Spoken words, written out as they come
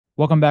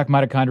Welcome back,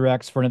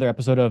 Mitochondriacs, for another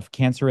episode of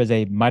Cancer is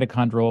a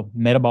Mitochondrial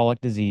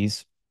Metabolic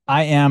Disease.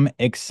 I am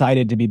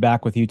excited to be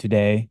back with you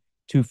today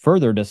to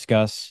further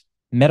discuss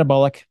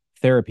metabolic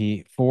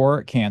therapy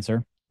for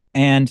cancer.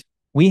 And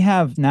we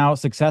have now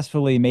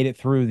successfully made it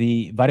through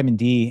the vitamin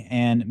D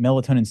and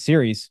melatonin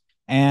series.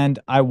 And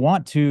I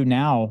want to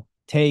now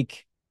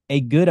take a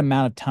good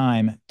amount of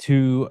time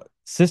to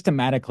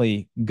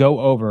systematically go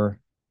over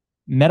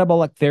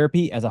metabolic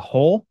therapy as a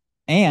whole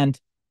and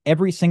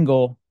every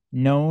single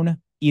known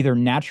either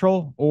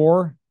natural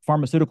or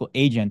pharmaceutical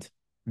agent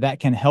that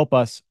can help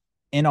us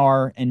in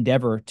our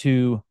endeavor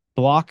to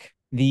block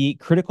the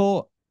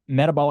critical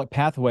metabolic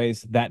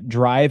pathways that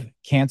drive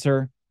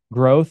cancer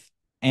growth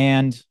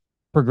and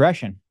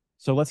progression.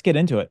 So let's get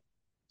into it.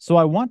 So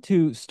I want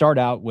to start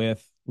out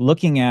with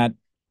looking at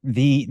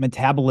the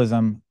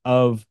metabolism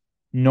of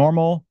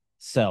normal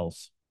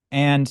cells.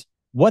 And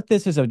what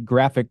this is a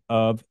graphic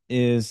of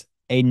is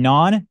a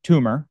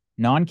non-tumor,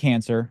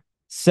 non-cancer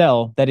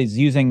cell that is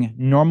using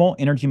normal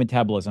energy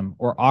metabolism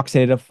or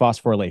oxidative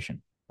phosphorylation.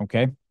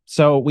 Okay.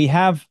 So we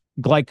have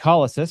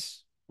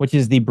glycolysis, which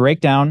is the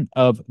breakdown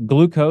of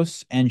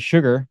glucose and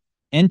sugar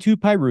into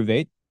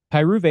pyruvate.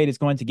 Pyruvate is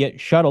going to get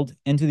shuttled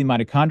into the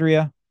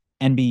mitochondria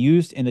and be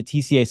used in the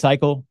TCA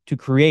cycle to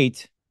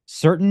create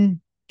certain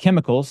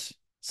chemicals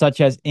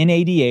such as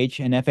NADH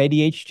and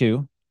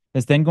FADH2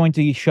 that's then going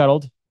to be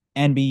shuttled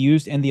and be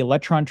used in the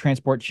electron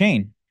transport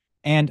chain.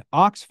 And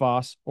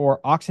OXPHOS,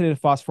 or oxidative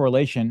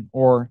phosphorylation,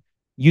 or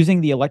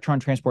using the electron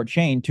transport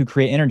chain to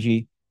create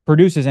energy,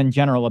 produces in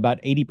general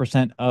about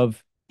 80%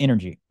 of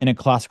energy in a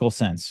classical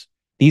sense.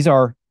 These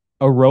are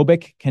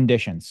aerobic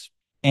conditions.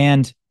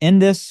 And in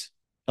this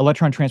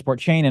electron transport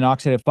chain and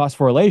oxidative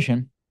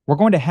phosphorylation, we're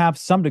going to have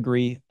some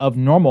degree of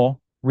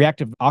normal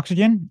reactive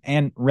oxygen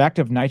and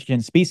reactive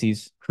nitrogen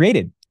species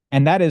created.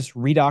 And that is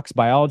redox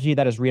biology,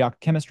 that is redox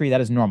chemistry,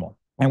 that is normal.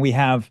 And we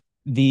have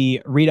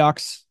the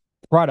redox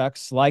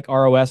products like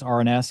ROS,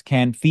 RNS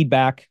can feed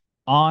back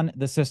on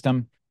the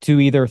system to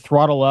either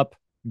throttle up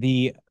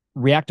the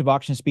reactive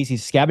oxygen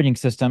species scavenging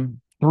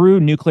system through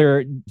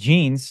nuclear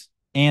genes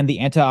and the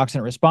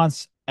antioxidant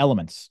response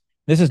elements.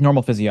 This is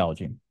normal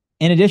physiology.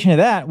 In addition to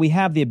that, we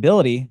have the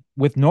ability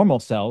with normal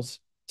cells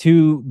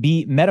to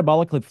be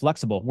metabolically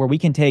flexible, where we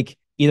can take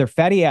either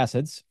fatty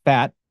acids,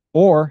 fat,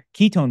 or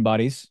ketone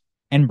bodies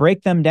and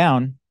break them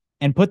down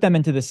and put them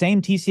into the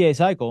same TCA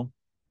cycle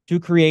to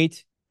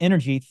create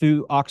energy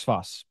through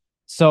OXPHOS.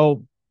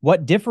 So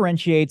what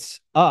differentiates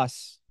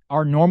us,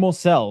 our normal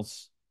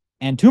cells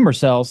and tumor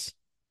cells,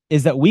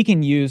 is that we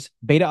can use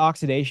beta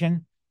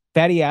oxidation,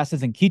 fatty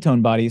acids, and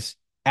ketone bodies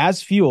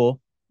as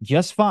fuel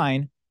just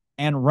fine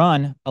and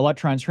run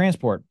electron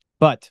transport.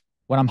 But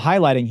what I'm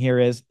highlighting here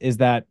is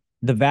that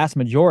the vast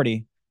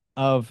majority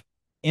of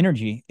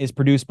energy is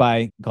produced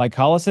by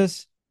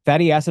glycolysis,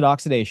 fatty acid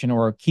oxidation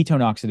or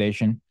ketone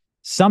oxidation,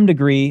 some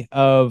degree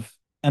of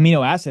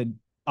amino acid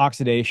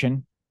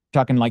oxidation,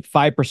 talking like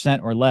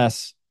 5% or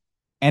less.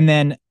 And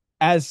then,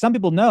 as some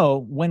people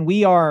know, when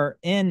we are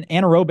in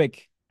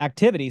anaerobic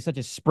activity, such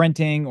as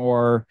sprinting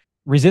or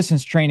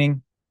resistance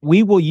training,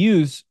 we will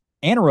use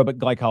anaerobic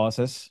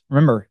glycolysis.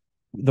 Remember,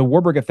 the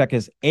Warburg effect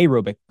is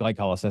aerobic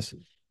glycolysis,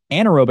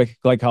 anaerobic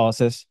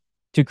glycolysis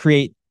to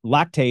create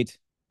lactate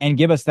and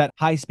give us that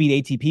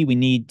high-speed ATP we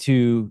need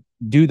to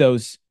do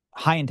those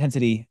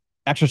high-intensity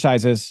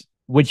exercises,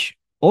 which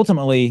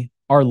ultimately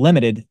are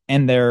limited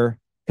in their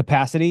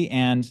capacity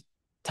and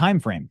time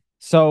frame.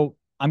 So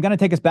I'm going to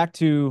take us back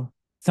to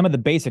some of the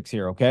basics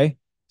here, okay?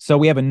 So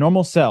we have a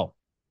normal cell.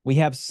 We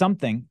have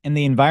something in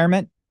the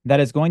environment that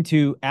is going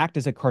to act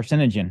as a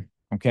carcinogen,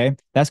 okay?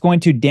 That's going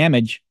to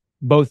damage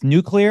both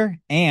nuclear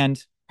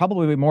and,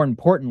 probably more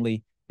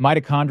importantly,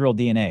 mitochondrial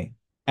DNA.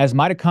 As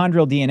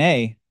mitochondrial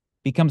DNA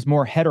becomes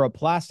more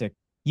heteroplastic,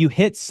 you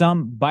hit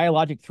some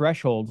biologic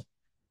threshold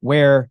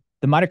where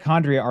the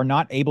mitochondria are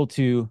not able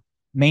to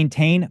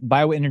maintain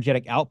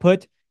bioenergetic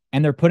output,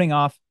 and they're putting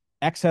off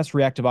excess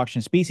reactive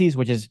oxygen species,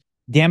 which is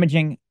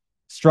damaging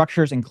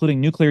structures,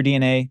 including nuclear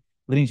DNA,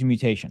 leading to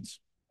mutations.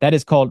 That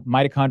is called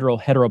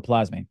mitochondrial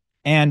heteroplasmy.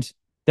 And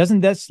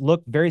doesn't this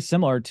look very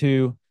similar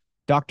to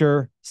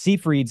Dr.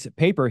 Seyfried's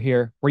paper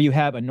here, where you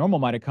have a normal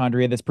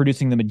mitochondria that's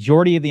producing the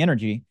majority of the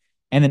energy,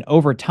 and then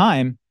over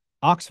time,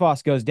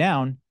 OXPHOS goes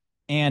down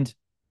and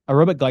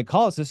aerobic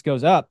glycolysis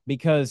goes up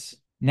because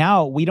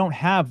now we don't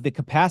have the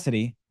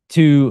capacity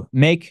to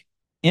make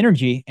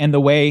energy in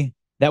the way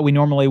that we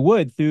normally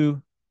would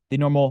through the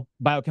normal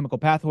biochemical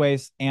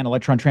pathways and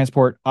electron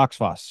transport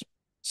OXPHOS.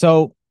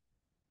 So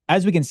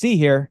as we can see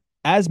here,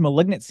 as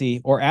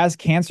malignancy or as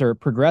cancer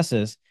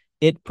progresses,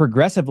 it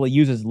progressively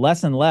uses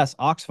less and less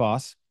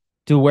OXPHOS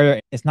to where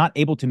it's not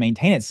able to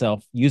maintain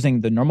itself using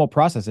the normal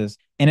processes,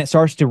 and it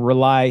starts to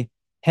rely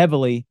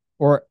heavily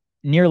or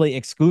nearly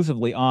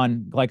exclusively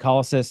on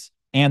glycolysis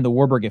and the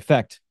Warburg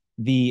effect,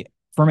 the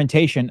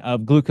fermentation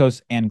of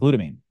glucose and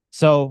glutamine.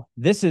 So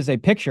this is a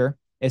picture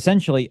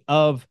essentially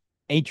of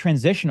a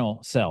transitional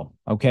cell,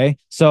 okay?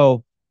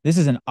 So this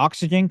is an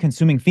oxygen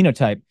consuming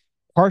phenotype.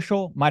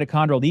 partial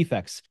mitochondrial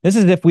defects. This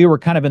is if we were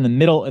kind of in the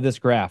middle of this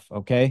graph,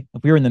 okay?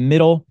 If we were in the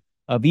middle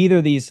of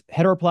either these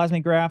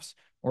heteroplasmic graphs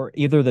or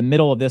either the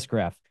middle of this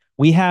graph,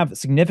 we have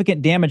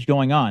significant damage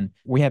going on.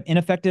 We have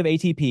ineffective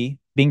ATP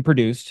being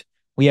produced.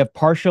 We have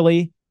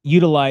partially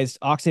utilized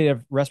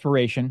oxidative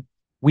respiration.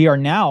 We are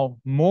now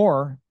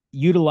more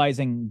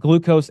utilizing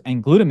glucose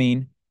and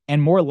glutamine,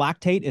 and more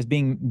lactate is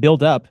being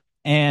built up.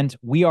 And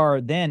we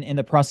are then in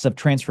the process of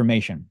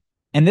transformation.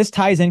 And this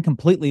ties in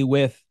completely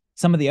with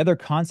some of the other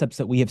concepts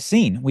that we have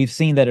seen. We've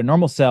seen that a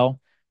normal cell,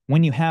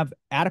 when you have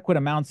adequate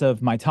amounts of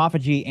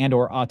mitophagy and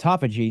or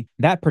autophagy,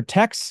 that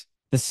protects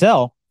the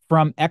cell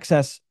from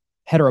excess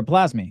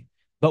heteroplasmy.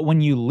 But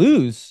when you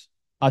lose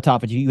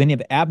autophagy, when you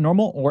have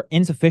abnormal or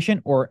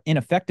insufficient or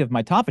ineffective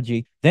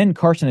mitophagy, then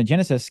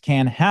carcinogenesis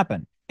can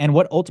happen. And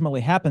what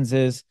ultimately happens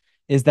is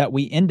that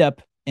we end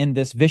up in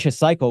this vicious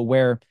cycle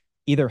where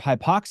either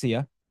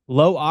hypoxia,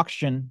 low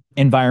oxygen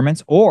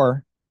environments,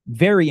 or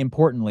very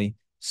importantly,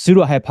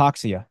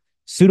 pseudohypoxia.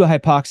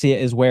 Pseudohypoxia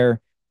is where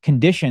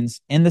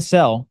conditions in the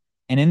cell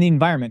and in the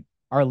environment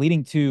are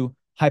leading to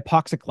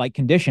hypoxic-like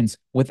conditions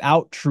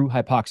without true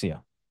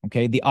hypoxia.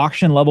 Okay, the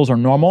oxygen levels are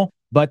normal,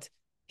 but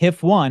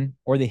HIF1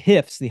 or the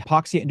HIFs, the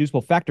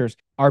hypoxia-inducible factors,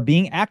 are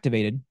being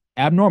activated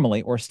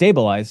abnormally or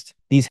stabilized.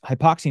 These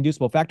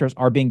hypoxia-inducible factors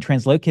are being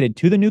translocated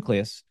to the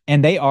nucleus,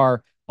 and they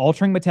are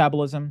altering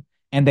metabolism,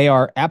 and they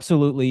are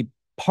absolutely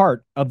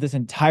part of this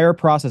entire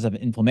process of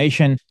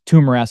inflammation,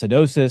 tumor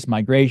acidosis,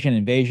 migration,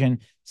 invasion,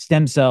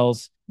 stem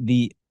cells,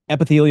 the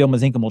epithelial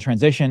mesenchymal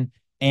transition,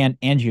 and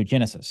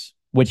angiogenesis,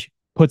 which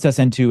puts us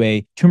into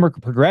a tumor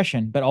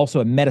progression, but also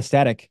a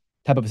metastatic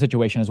type of a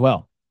situation as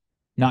well.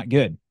 Not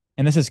good.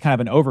 And this is kind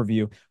of an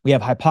overview. We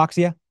have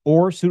hypoxia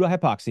or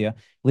pseudohypoxia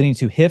leading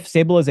to HIF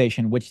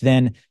stabilization, which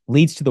then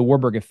leads to the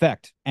Warburg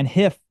effect. And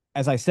HIF,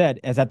 as I said,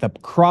 is at the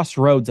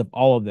crossroads of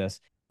all of this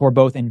for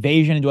both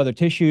invasion into other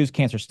tissues,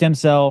 cancer stem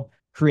cell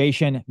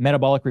creation,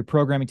 metabolic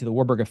reprogramming to the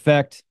Warburg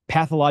effect,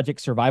 pathologic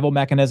survival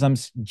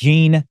mechanisms,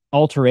 gene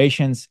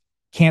alterations,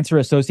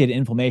 cancer-associated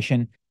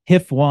inflammation.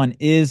 HIF1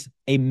 is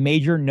a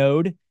major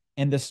node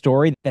in the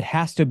story that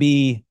has to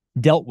be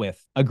dealt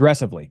with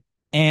aggressively.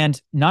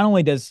 And not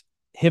only does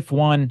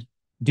HIF1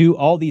 do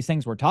all these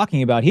things we're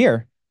talking about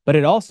here, but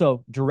it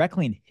also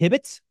directly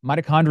inhibits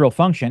mitochondrial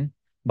function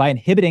by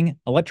inhibiting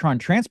electron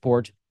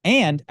transport.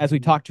 And as we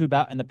talked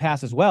about in the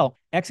past as well,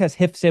 excess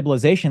HIF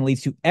stabilization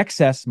leads to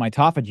excess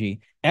mitophagy,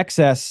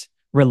 excess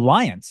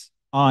reliance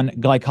on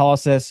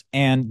glycolysis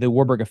and the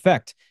Warburg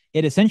effect.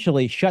 It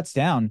essentially shuts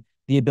down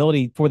the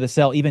ability for the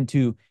cell even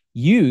to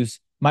use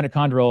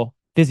mitochondrial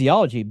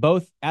physiology,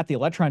 both at the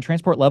electron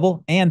transport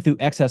level and through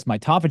excess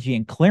mitophagy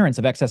and clearance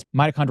of excess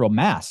mitochondrial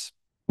mass,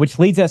 which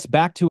leads us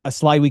back to a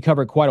slide we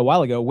covered quite a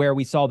while ago where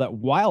we saw that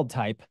wild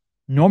type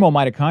normal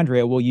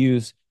mitochondria will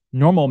use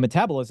normal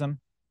metabolism,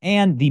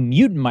 and the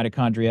mutant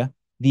mitochondria,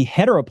 the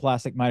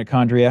heteroplastic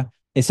mitochondria,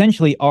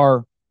 essentially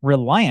are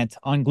reliant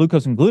on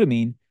glucose and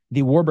glutamine,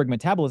 the Warburg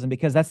metabolism,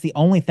 because that's the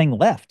only thing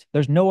left.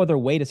 There's no other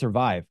way to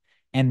survive.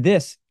 And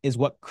this is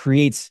what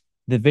creates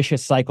the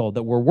vicious cycle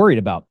that we're worried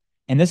about.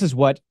 And this is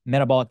what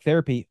metabolic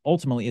therapy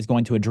ultimately is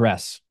going to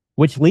address,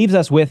 which leaves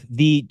us with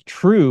the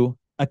true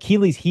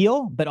Achilles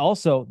heel, but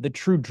also the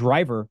true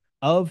driver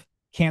of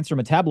cancer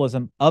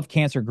metabolism, of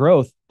cancer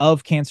growth,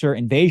 of cancer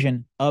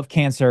invasion, of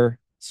cancer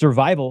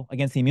survival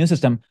against the immune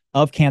system,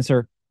 of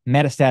cancer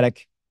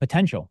metastatic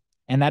potential.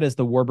 And that is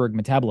the Warburg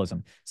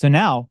metabolism. So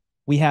now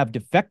we have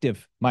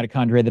defective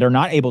mitochondria that are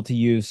not able to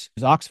use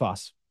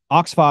OXPHOS.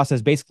 OXPHOS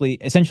is basically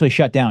essentially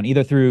shut down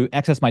either through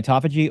excess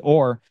mitophagy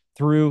or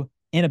through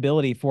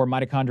inability for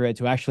mitochondria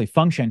to actually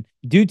function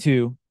due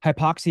to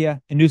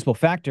hypoxia-inducible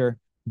factor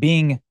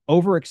being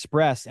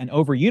overexpressed and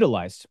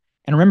overutilized.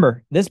 And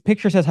remember, this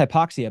picture says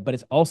hypoxia, but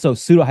it's also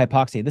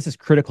pseudohypoxia. This is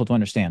critical to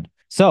understand.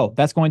 So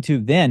that's going to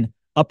then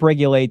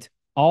upregulate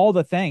all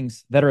the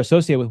things that are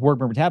associated with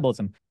Warburg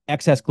metabolism: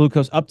 excess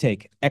glucose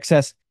uptake,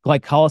 excess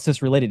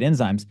glycolysis-related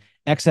enzymes,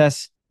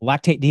 excess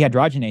lactate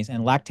dehydrogenase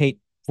and lactate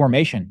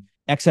formation,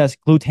 excess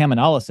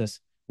glutaminolysis,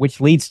 which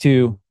leads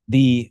to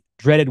the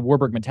dreaded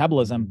Warburg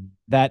metabolism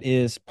that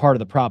is part of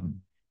the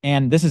problem.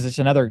 And this is just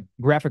another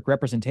graphic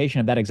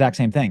representation of that exact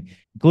same thing.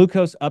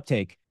 Glucose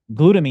uptake,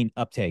 glutamine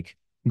uptake,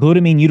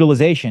 glutamine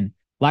utilization,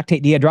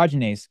 lactate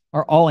dehydrogenase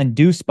are all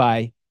induced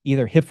by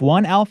either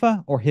HIF1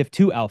 alpha or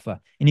HIF2 alpha.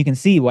 And you can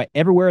see why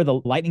everywhere the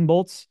lightning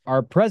bolts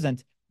are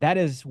present, that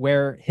is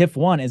where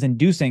HIF1 is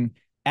inducing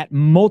at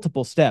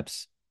multiple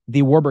steps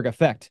the Warburg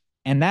effect.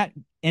 And that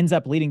ends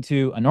up leading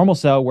to a normal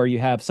cell where you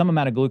have some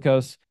amount of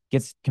glucose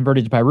gets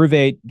converted to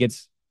pyruvate,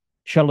 gets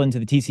shuttled into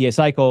the TCA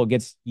cycle,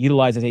 gets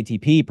utilized as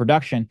ATP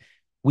production.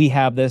 We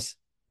have this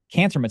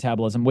cancer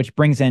metabolism, which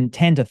brings in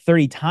 10 to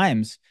 30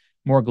 times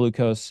more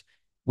glucose.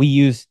 We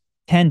use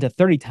 10 to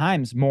 30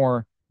 times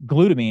more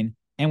glutamine,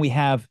 and we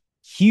have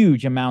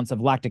huge amounts of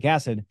lactic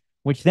acid,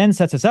 which then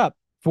sets us up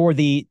for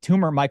the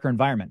tumor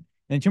microenvironment.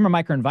 And the tumor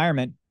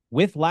microenvironment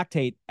with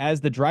lactate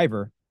as the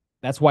driver,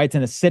 that's why it's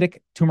an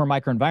acidic tumor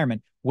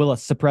microenvironment, will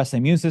suppress the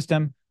immune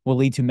system, will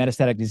lead to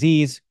metastatic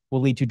disease,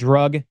 will lead to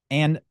drug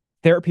and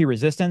therapy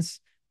resistance,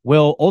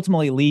 will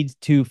ultimately lead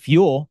to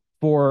fuel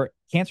for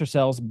cancer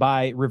cells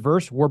by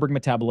reverse Warburg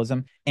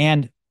metabolism.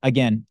 And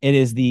again, it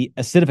is the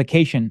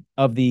acidification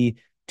of the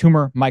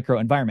tumor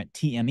microenvironment,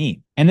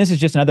 TME. And this is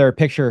just another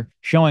picture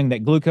showing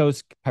that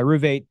glucose,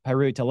 pyruvate,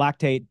 pyruvate to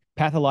lactate,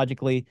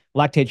 pathologically,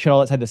 lactate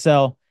shuttle outside the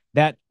cell.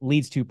 That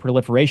leads to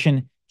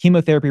proliferation,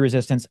 chemotherapy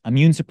resistance,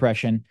 immune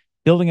suppression,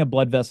 building of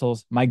blood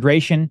vessels,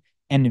 migration,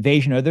 and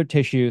invasion of other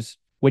tissues,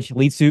 which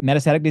leads to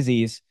metastatic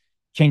disease,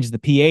 changes the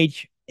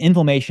pH,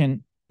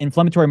 inflammation,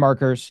 inflammatory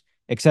markers,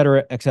 et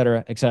cetera, et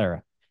cetera, et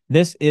cetera.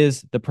 This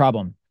is the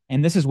problem.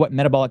 And this is what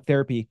metabolic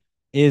therapy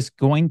is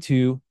going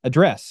to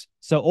address.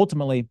 So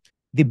ultimately,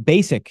 the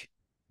basic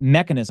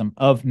mechanism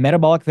of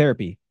metabolic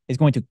therapy is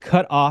going to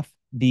cut off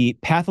the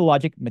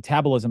pathologic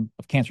metabolism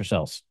of cancer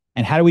cells.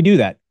 And how do we do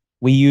that?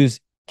 We use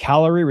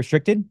calorie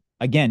restricted,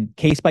 again,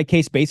 case by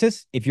case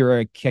basis. If you're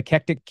a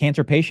cachectic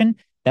cancer patient,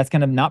 that's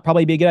going to not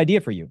probably be a good idea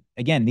for you.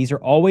 Again, these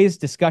are always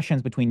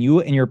discussions between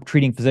you and your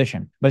treating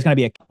physician, but it's going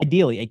to be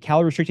ideally a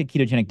calorie restricted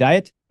ketogenic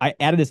diet. I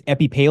added this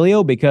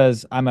epipaleo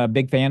because I'm a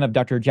big fan of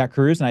Dr. Jack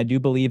Kruse, and I do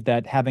believe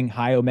that having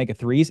high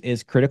omega-3s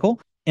is critical.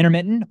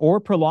 Intermittent or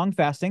prolonged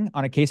fasting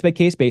on a case by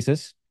case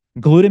basis,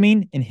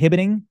 glutamine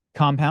inhibiting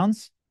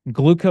compounds,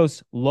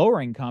 glucose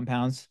lowering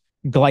compounds,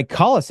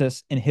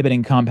 glycolysis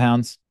inhibiting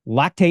compounds,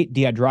 lactate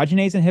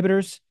dehydrogenase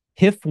inhibitors,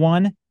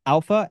 HIF1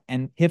 alpha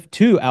and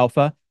HIF2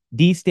 alpha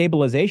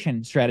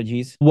destabilization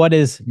strategies. What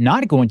is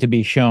not going to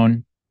be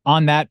shown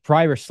on that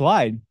prior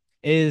slide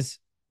is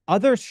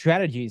other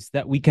strategies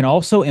that we can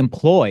also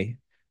employ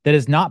that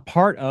is not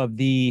part of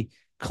the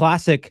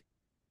classic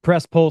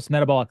press pulse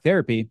metabolic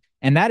therapy.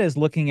 And that is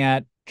looking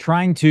at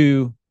trying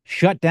to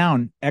shut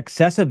down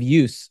excessive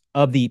use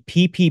of the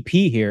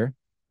PPP here,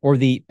 or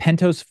the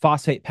pentose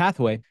phosphate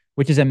pathway,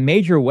 which is a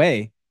major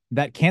way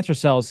that cancer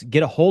cells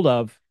get a hold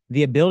of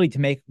the ability to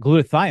make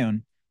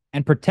glutathione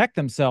and protect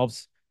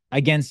themselves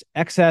against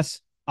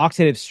excess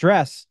oxidative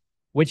stress,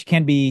 which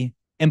can be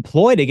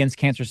employed against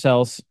cancer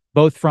cells,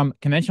 both from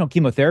conventional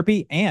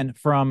chemotherapy and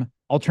from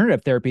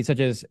alternative therapy, such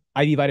as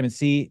IV vitamin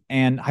C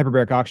and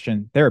hyperbaric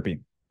oxygen therapy.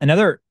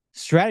 Another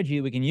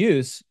strategy we can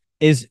use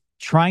is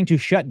trying to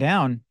shut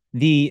down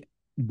the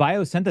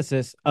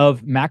biosynthesis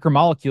of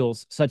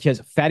macromolecules, such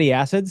as fatty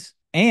acids,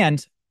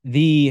 and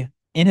the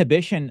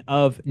inhibition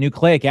of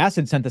nucleic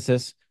acid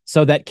synthesis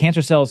so that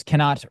cancer cells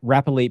cannot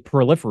rapidly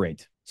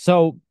proliferate.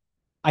 So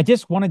I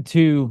just wanted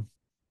to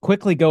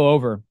quickly go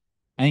over,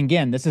 and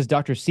again, this is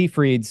Dr.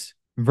 Seyfried's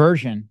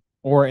version,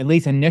 or at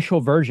least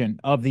initial version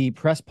of the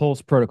press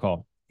pulse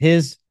protocol,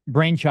 his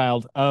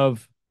brainchild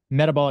of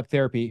metabolic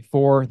therapy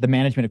for the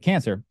management of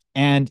cancer.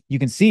 And you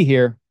can see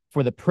here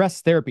for the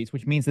press therapies,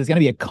 which means there's going to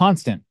be a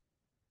constant.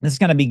 This is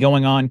going to be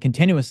going on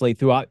continuously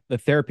throughout the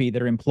therapy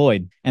that are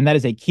employed. And that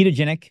is a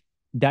ketogenic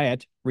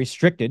diet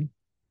restricted,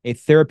 a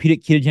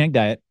therapeutic ketogenic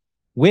diet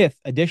with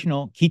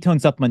additional ketone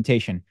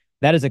supplementation.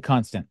 That is a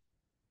constant.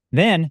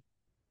 Then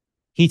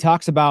he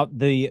talks about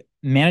the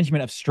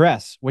management of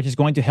stress, which is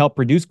going to help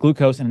reduce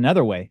glucose in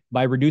another way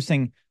by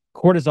reducing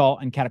cortisol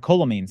and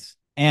catecholamines.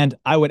 And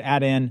I would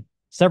add in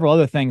several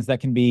other things that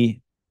can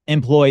be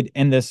employed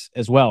in this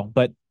as well,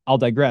 but I'll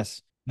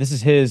digress. This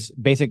is his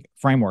basic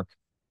framework.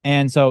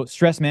 And so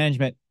stress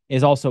management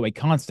is also a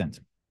constant.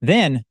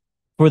 Then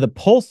for the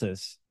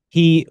pulses,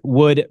 he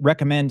would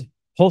recommend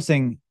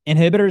pulsing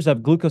inhibitors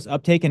of glucose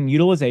uptake and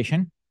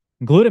utilization,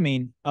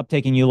 glutamine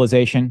uptake and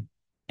utilization,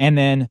 and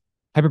then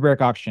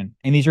hyperbaric oxygen.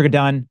 And these are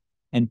done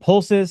in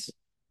pulses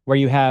where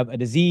you have a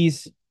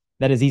disease.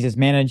 That disease is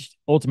managed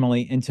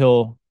ultimately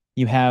until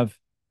you have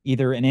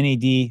either an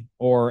NAD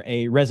or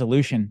a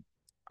resolution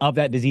of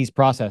that disease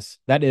process.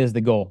 That is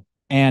the goal.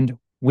 And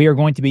we are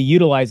going to be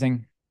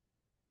utilizing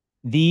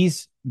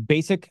these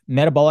basic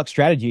metabolic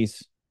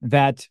strategies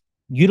that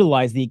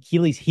utilize the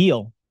Achilles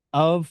heel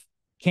of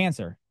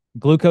cancer: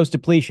 glucose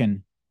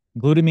depletion,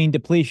 glutamine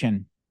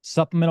depletion,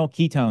 supplemental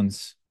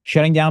ketones,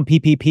 shutting down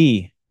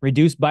PPP,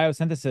 reduced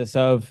biosynthesis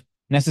of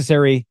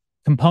necessary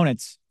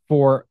components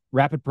for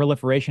rapid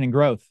proliferation and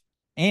growth.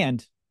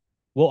 And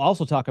we'll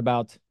also talk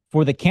about,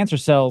 for the cancer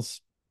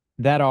cells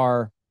that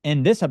are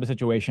in this type of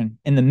situation,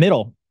 in the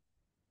middle,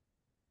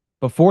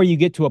 before you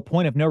get to a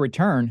point of no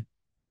return,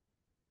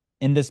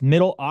 in this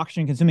middle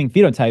oxygen consuming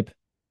phenotype,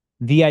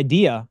 the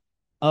idea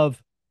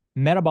of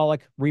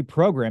metabolic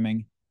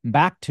reprogramming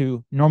back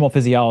to normal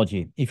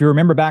physiology. If you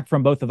remember back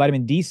from both the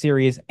vitamin D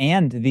series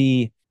and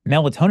the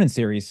melatonin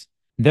series,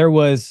 there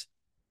was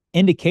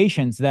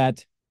indications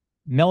that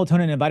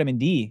melatonin and vitamin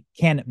D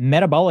can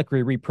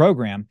metabolically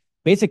reprogram,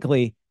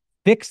 basically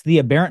fix the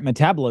aberrant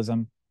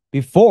metabolism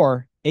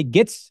before it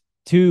gets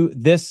to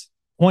this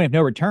point of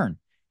no return.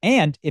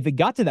 And if it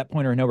got to that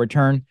point of no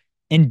return,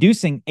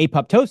 inducing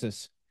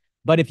apoptosis.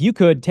 But if you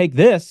could take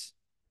this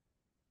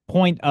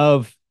point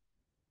of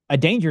a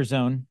danger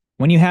zone,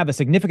 when you have a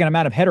significant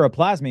amount of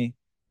heteroplasmy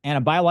and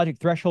a biologic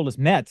threshold is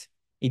met,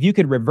 if you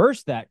could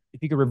reverse that,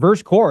 if you could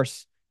reverse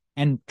course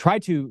and try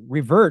to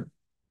revert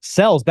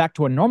cells back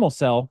to a normal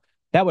cell,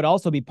 that would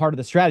also be part of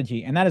the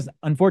strategy. And that is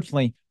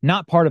unfortunately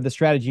not part of the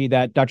strategy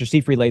that Dr.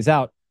 Seyfried lays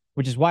out, which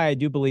which is why I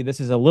do believe this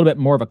is a little bit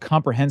more of a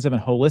comprehensive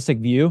and holistic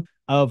view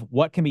of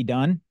what can be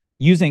done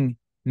using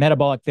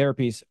metabolic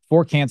therapies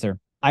for cancer.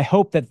 I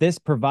hope that this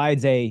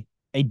provides a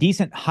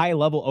decent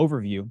high-level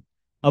overview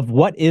of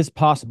what is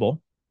possible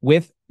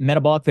with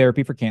metabolic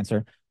therapy for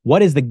cancer,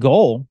 what is the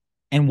goal,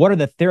 and what are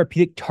the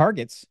therapeutic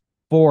targets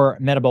for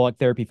metabolic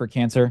therapy for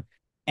cancer.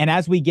 And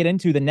as we get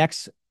into the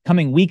next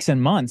coming weeks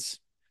and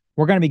months,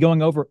 we're going to be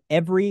going over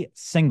every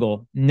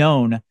single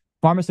known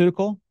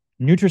pharmaceutical,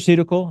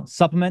 nutraceutical,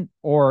 supplement,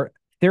 or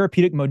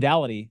therapeutic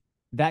modality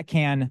that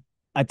can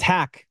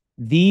attack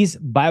these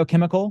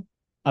biochemical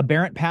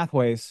aberrant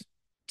pathways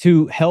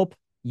to help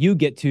you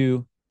get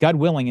to, God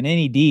willing, an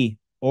NED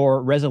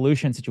or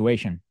resolution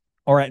situation,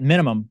 or at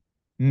minimum,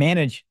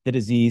 manage the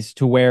disease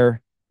to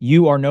where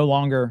you are no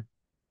longer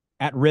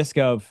at risk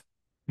of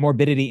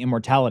morbidity and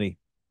mortality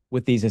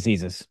with these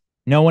diseases.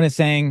 No one is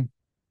saying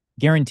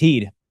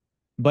guaranteed,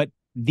 but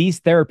these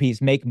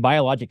therapies make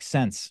biologic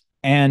sense.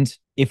 And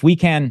if we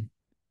can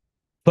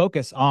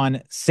focus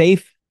on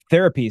safe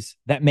therapies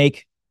that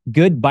make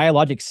good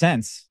biologic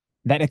sense,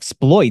 that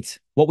exploit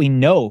what we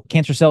know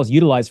cancer cells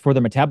utilize for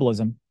their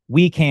metabolism,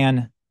 we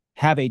can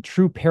have a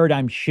true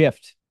paradigm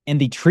shift in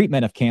the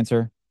treatment of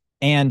cancer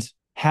and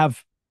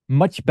have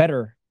much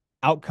better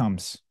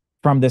outcomes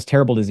from this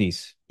terrible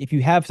disease. If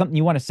you have something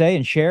you want to say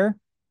and share,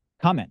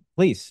 comment,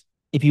 please.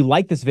 If you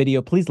like this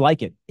video, please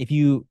like it. If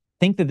you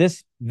think that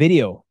this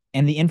video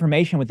and the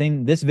information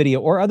within this video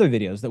or other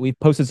videos that we've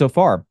posted so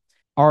far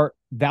are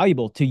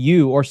valuable to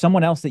you or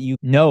someone else that you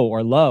know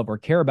or love or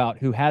care about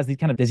who has these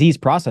kind of disease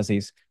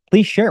processes,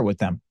 please share it with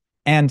them.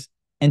 And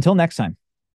until next time.